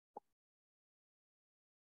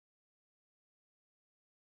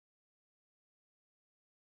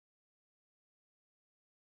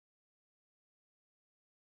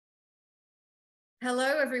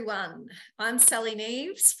Hello, everyone. I'm Sally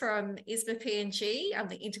Neves from ISBA PNG. I'm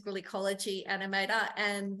the Integral Ecology Animator,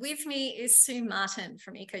 and with me is Sue Martin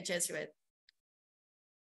from Eco-Jesuit.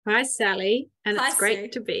 Hi, Sally, and Hi, it's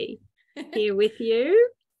great Sue. to be here with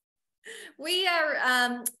you. We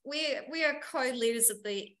are co-leaders of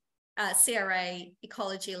the CRA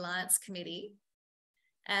Ecology Alliance Committee,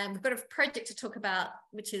 and we've got a project to talk about,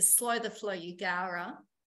 which is Slow the Flow Eugowra,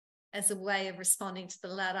 as a way of responding to the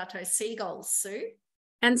Laudato Si goals, Sue.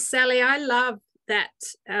 And Sally, I love that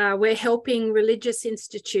we're helping religious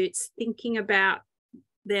institutes thinking about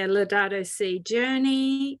their Laudato Si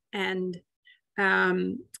journey and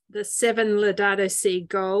the 7 Laudato Si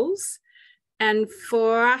goals. And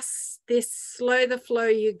for us, this Slow the Flow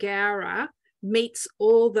Eugowra meets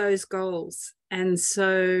all those goals. And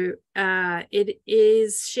so it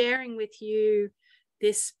is sharing with you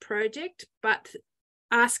this project, but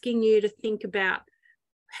asking you to think about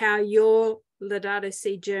how your Laudato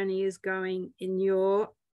Si journey is going in your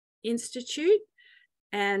institute.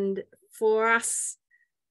 And for us,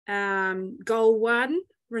 goal 1,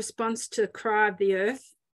 response to the cry of the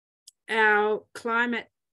earth. Our climate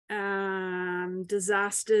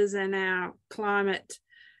disasters and our climate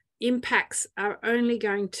impacts are only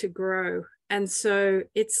going to grow. And so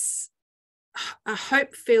it's a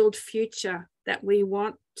hope-filled future that we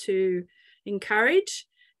want to encourage.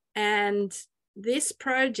 And this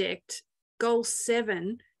project, Goal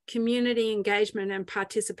 7, community engagement and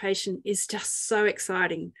participation, is just so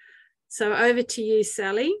exciting. So over to you,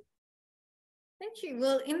 Sally. Thank you.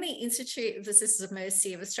 Well, in the Institute of the Sisters of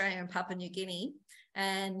Mercy of Australia and Papua New Guinea,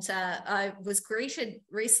 and I was greeted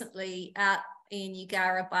recently out in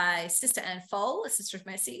Eugowra by Sister Anne Fole, a Sister of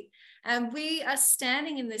Mercy, and we are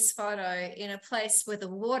standing in this photo in a place where the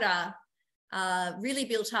water really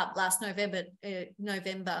built up last November.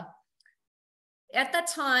 At that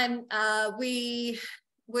time, we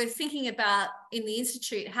were thinking about, in the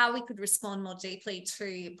Institute, how we could respond more deeply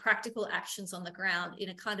to practical actions on the ground in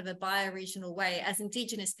a kind of a bioregional way, as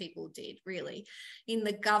Indigenous people did, really, in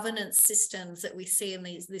the governance systems that we see in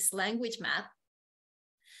this language map,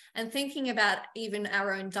 and thinking about even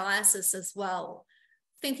our own diocese as well.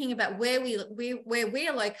 Thinking about where we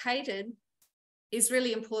are located is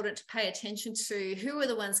really important to pay attention to. Who are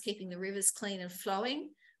the ones keeping the rivers clean and flowing,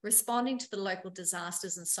 responding to the local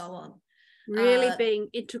disasters, and so on. Really being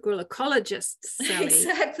integral ecologists,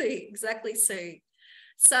 Sally. Exactly, Sue.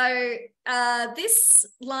 So this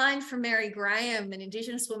line from Mary Graham, an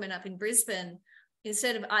Indigenous woman up in Brisbane,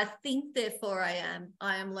 instead of "I think, therefore I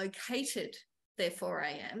am located, therefore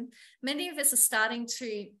I am," many of us are starting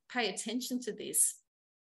to pay attention to this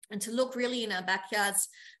and to look really in our backyards,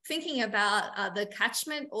 thinking about the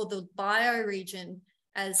catchment or the bioregion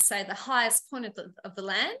as, say, the highest point of the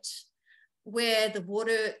land, where the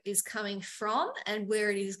water is coming from and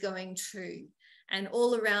where it is going to. And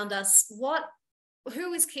all around us,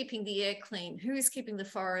 who is keeping the air clean? Who is keeping the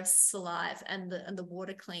forests alive and the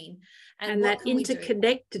water clean? And that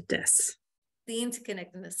interconnectedness. The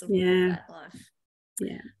interconnectedness of that life.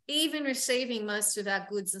 Yeah. Even receiving most of our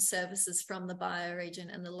goods and services from the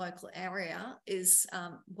bioregion and the local area is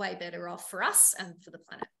way better off for us and for the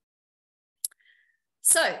planet.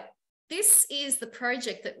 So this is the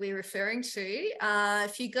project that we're referring to.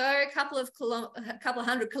 If you go a couple of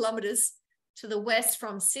hundred kilometres to the west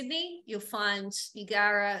from Sydney, you'll find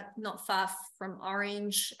Eugowra, not far from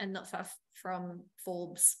Orange and not far from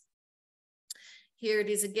Forbes. Here it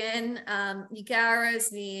is again. Eugowra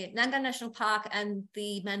is near Nanga National Park, and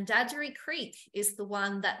the Mandadgery Creek is the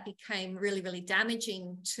one that became really, really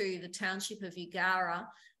damaging to the township of Eugowra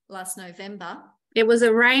last November. It was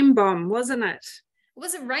a rain bomb, wasn't it? It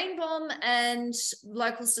was a rain bomb, and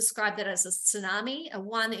locals described it as a tsunami, a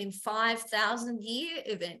 1 in 5,000 year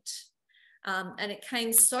event. And it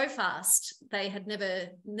came so fast, they had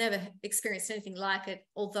never experienced anything like it,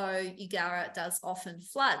 although Eugowra does often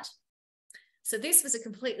flood. So this was a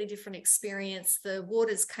completely different experience. The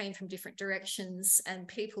waters came from different directions and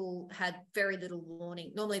people had very little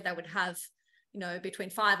warning. Normally they would have,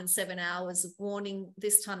 between 5 and 7 hours of warning.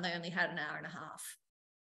 This time they only had an hour and a half.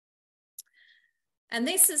 And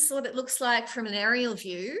this is what it looks like from an aerial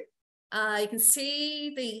view. You can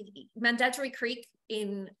see the Mandadgery Creek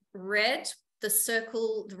in red. The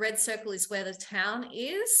red circle is where the town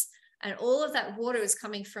is. And all of that water is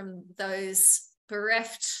coming from those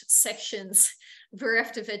bereft sections,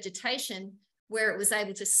 bereft of vegetation, where it was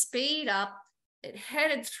able to speed up. It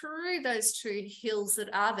headed through those 2 hills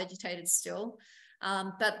that are vegetated still,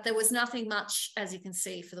 but there was nothing much, as you can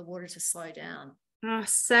see, for the water to slow down. Oh,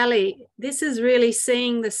 Sally, this is really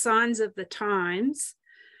seeing the signs of the times.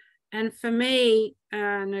 And for me,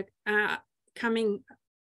 coming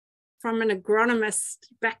from an agronomist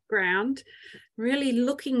background, really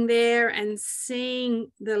looking there and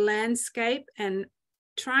seeing the landscape and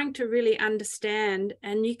trying to really understand,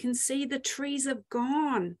 and you can see the trees have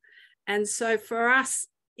gone. And so for us,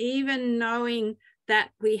 even knowing that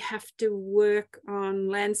we have to work on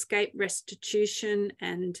landscape restitution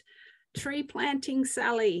and tree planting,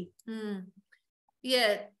 Sally.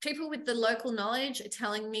 Yeah, people with the local knowledge are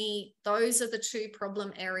telling me those are the two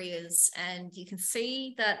problem areas, and you can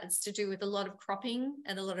see that it's to do with a lot of cropping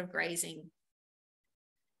and a lot of grazing.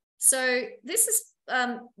 So this is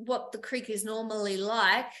what the creek is normally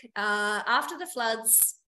like. After the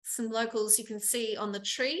floods, some locals, you can see on the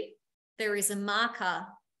tree, there is a marker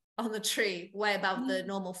on the tree way above the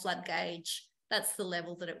normal flood gauge. That's the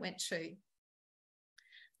level that it went to.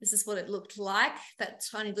 This is what it looked like, that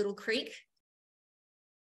tiny little creek.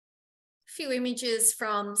 A few images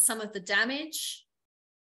from some of the damage.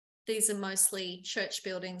 These are mostly church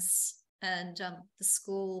buildings and the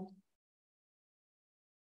school.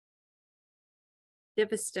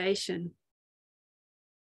 Devastation.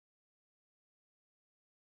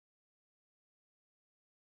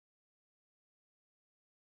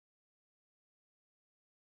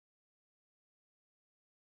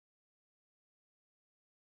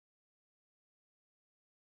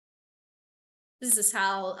 This is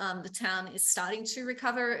how the town is starting to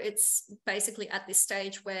recover. It's basically at this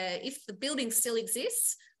stage where if the building still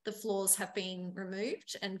exists, the floors have been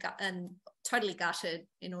removed and totally gutted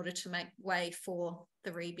in order to make way for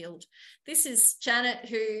the rebuild. This is Janet,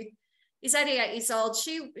 who is 88 years old.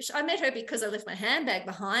 I met her because I left my handbag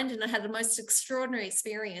behind and I had the most extraordinary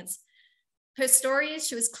experience. Her story is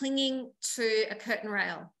she was clinging to a curtain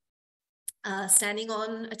rail, standing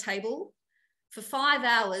on a table for 5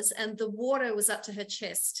 hours, and the water was up to her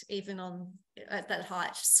chest, even at that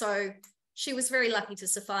height. So she was very lucky to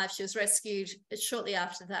survive. She was rescued. Shortly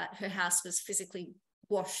after that, her house was physically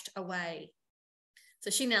washed away. So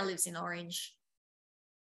she now lives in Orange.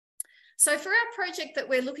 So for our project that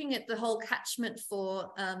we're looking at the whole catchment for,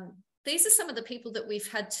 these are some of the people that we've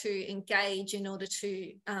had to engage in order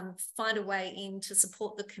to find a way in to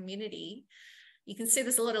support the community. You can see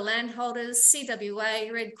there's a lot of landholders,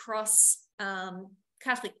 CWA, Red Cross,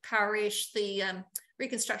 Catholic Parish, the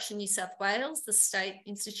Reconstruction New South Wales, the state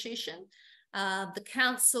institution, the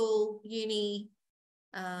council, uni,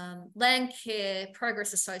 Landcare,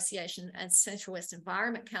 Progress Association, and Central West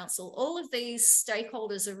Environment Council. All of these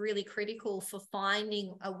stakeholders are really critical for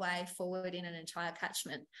finding a way forward in an entire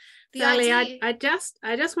catchment. Sally, I just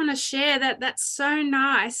want to share that that's so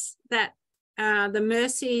nice that the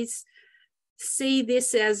Mercies see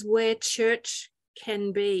this as where church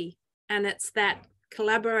can be. And it's that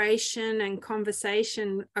collaboration and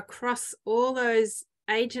conversation across all those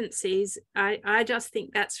agencies. I just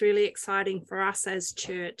think that's really exciting for us as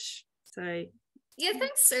church. So yeah,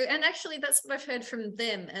 thanks, Sue. And actually that's what I've heard from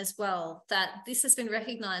them as well, that this has been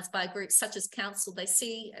recognised by groups such as council. They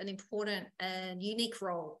see an important and unique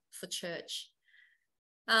role for church.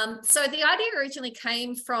 So the idea originally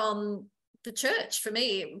came from the church for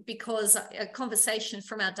me, because a conversation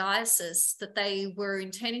from our diocese that they were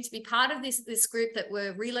intending to be part of this group that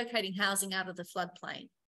were relocating housing out of the floodplain.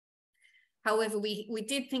 However, we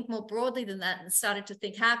did think more broadly than that and started to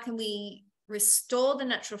think, how can we restore the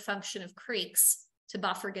natural function of creeks to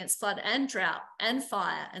buffer against flood and drought and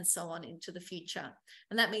fire and so on into the future?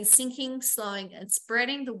 And that means sinking, slowing, and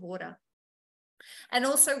spreading the water. And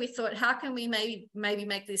also we thought, how can we maybe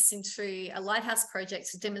make this into a lighthouse project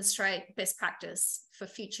to demonstrate best practice for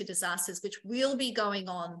future disasters, which will be going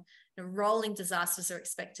on. Rolling disasters are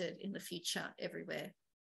expected in the future everywhere.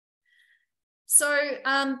 So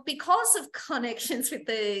because of connections with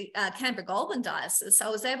the Canberra-Goulburn diocese, I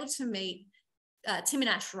was able to meet Tim and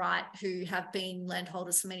Ash Wright, who have been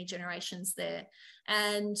landholders for many generations there.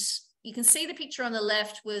 And you can see the picture on the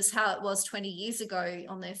left was how it was 20 years ago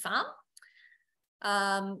on their farm.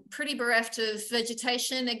 Pretty bereft of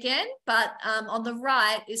vegetation again, but on the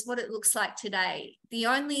right is what it looks like today. The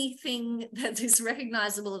only thing that is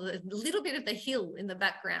recognisable is a little bit of the hill in the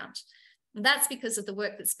background. And that's because of the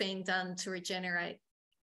work that's being done to regenerate.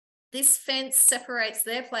 This fence separates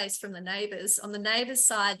their place from the neighbours. On the neighbours'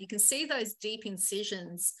 side, you can see those deep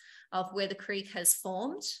incisions of where the creek has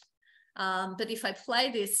formed. But if I play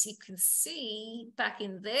this, you can see back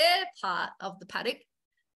in their part of the paddock,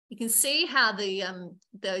 you can see how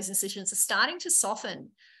those incisions are starting to soften.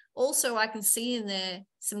 Also, I can see in there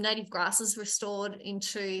some native grasses restored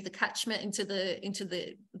into the catchment, into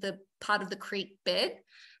the part of the creek bed.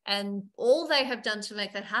 And all they have done to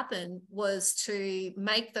make that happen was to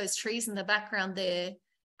make those trees in the background there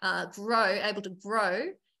able to grow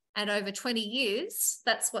And over 20 years,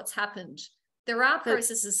 that's what's happened. There are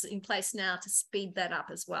processes in place now to speed that up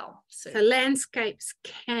as well. So landscapes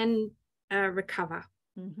can recover.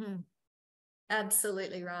 Mm-hmm.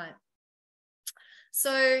 Absolutely right.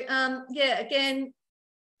 So, yeah, again,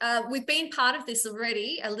 we've been part of this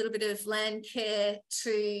already, a little bit of land care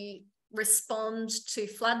to respond to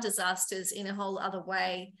flood disasters in a whole other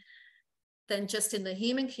way than just in the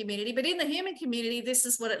human community. But in the human community, this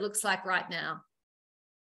is what it looks like right now.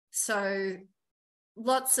 So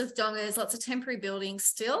lots of dongers, lots of temporary buildings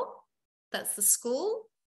still. That's the school,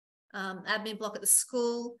 admin block at the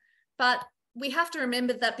school. But we have to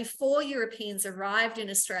remember that before Europeans arrived in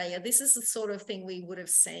Australia, this is the sort of thing we would have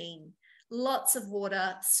seen. Lots of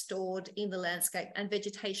water stored in the landscape and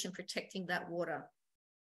vegetation protecting that water.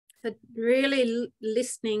 But really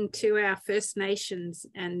listening to our First Nations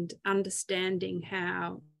and understanding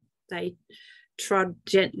how they trod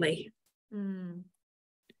gently. Mm.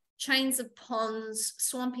 Chains of ponds,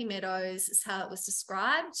 swampy meadows is how it was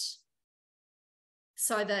described.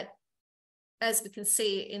 So that, as we can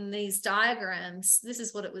see in these diagrams, this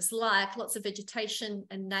is what it was like. Lots of vegetation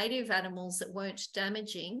and native animals that weren't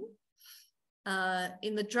damaging.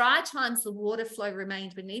 In the dry times, the water flow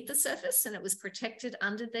remained beneath the surface and it was protected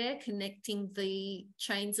under there, connecting the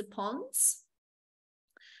chains of ponds.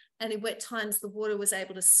 And in wet times, the water was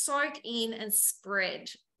able to soak in and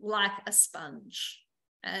spread like a sponge.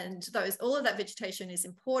 And all of that vegetation is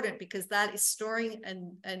important because that is storing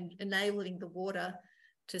and enabling the water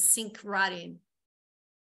to sink right in.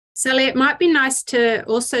 Sally, it might be nice to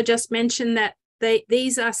also just mention that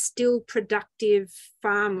these are still productive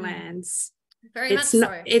farmlands. Very much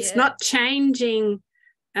so. It's not changing.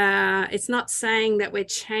 It's not saying that we're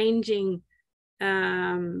changing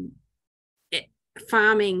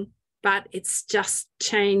farming, but it's just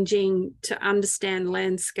changing to understand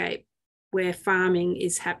landscape where farming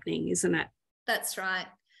is happening, isn't it? That's right.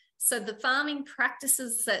 So the farming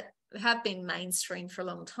practices that have been mainstream for a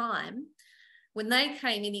long time, when they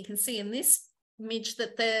came in, you can see in this image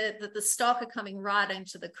that the stock are coming right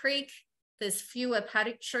into the creek. There's fewer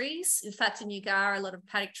paddock trees. In fact, in Ugara, a lot of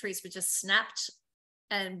paddock trees were just snapped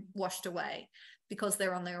and washed away because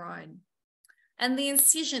they're on their own. And the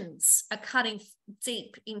incisions are cutting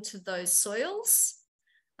deep into those soils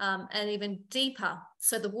and even deeper.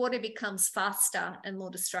 So the water becomes faster and more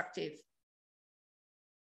destructive.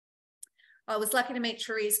 I was lucky to meet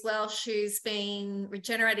Cherie as well. She's been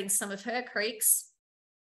regenerating some of her creeks.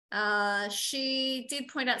 She did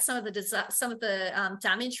point out some of the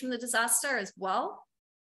damage from the disaster as well.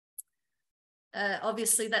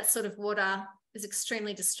 Obviously, that sort of water is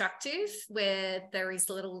extremely destructive where there is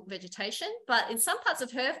little vegetation. But in some parts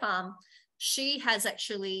of her farm, she has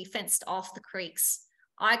actually fenced off the creeks.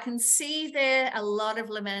 I can see there a lot of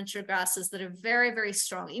Lomandra grasses that are very, very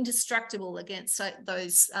strong, indestructible against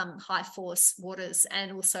those high force waters,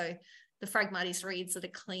 and also the Phragmites reeds that are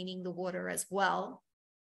cleaning the water as well.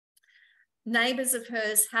 Neighbours of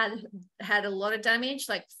hers had a lot of damage,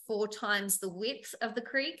 like 4 times the width of the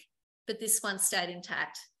creek, but this one stayed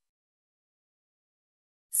intact.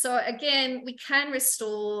 So again, we can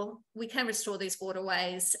restore these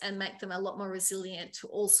waterways and make them a lot more resilient to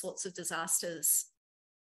all sorts of disasters.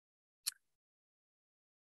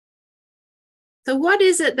 So what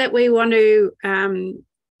is it that we want to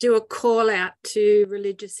do a call out to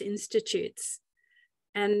religious institutes?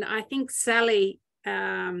 And I think, Sally,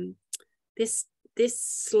 this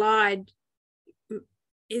slide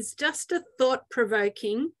is just a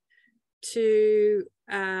thought-provoking to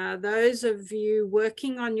those of you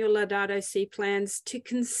working on your Laudato Si plans to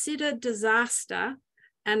consider disaster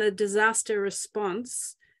and a disaster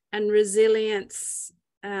response and resilience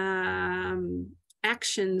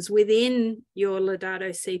actions within your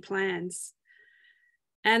Laudato Si plans.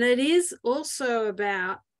 And it is also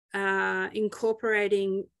about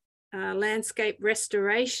incorporating landscape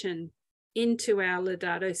restoration into our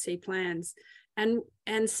Laudato Si plans.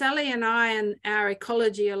 And Sally and I and our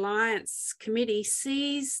Ecology Alliance committee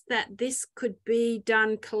sees that this could be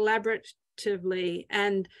done collaboratively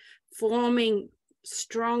and forming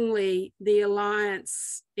strongly the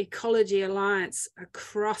alliance, Ecology Alliance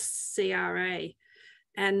across CRA.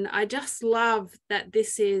 And I just love that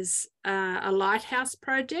this is a lighthouse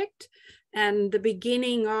project and the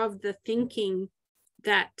beginning of the thinking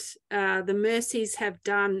that the Mercies have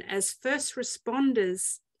done as first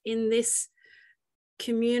responders in this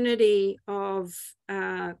community of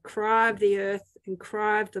cry of the earth and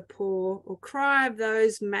cry of the poor, or cry of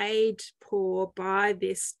those made poor by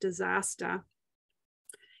this disaster,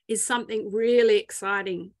 is something really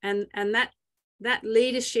exciting. And that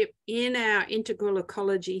leadership in our integral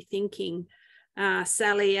ecology thinking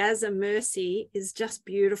Sally, as a mercy is just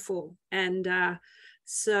beautiful. And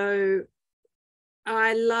so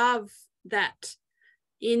I love that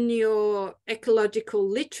in your ecological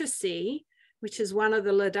literacy, which is one of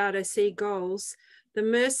the Laudato Si goals, the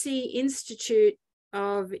Mercy Institute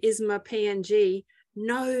of ISMA PNG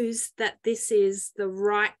knows that this is the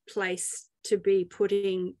right place to be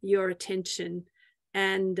putting your attention.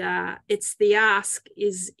 And it's the ask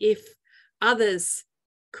is if others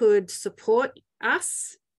could support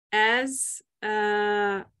us as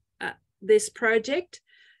this project,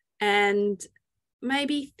 and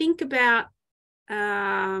maybe think about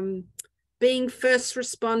being first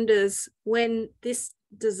responders when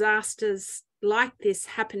disasters like this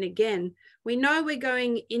happen again. We know we're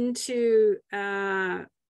going into El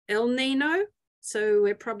Nino, so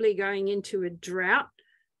we're probably going into a drought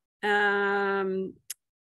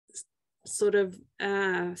sort of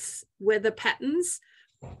weather patterns,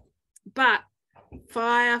 but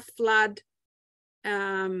fire, flood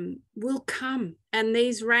will come, and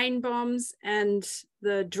these rain bombs and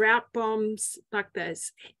the drought bombs, like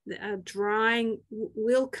those drying,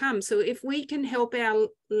 will come. So if we can help our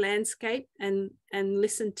landscape and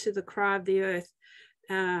listen to the cry of the earth,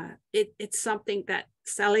 it's something that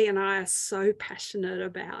Sally and I are so passionate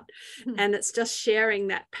about. And it's just sharing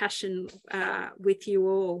that passion with you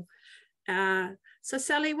all. So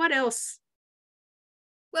Sally, what else?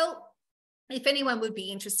 Well, if anyone would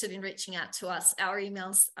be interested in reaching out to us, our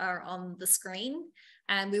emails are on the screen,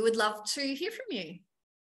 and we would love to hear from you.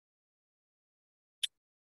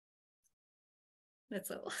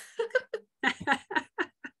 That's all.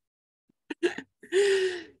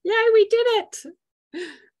 Yeah, we did it.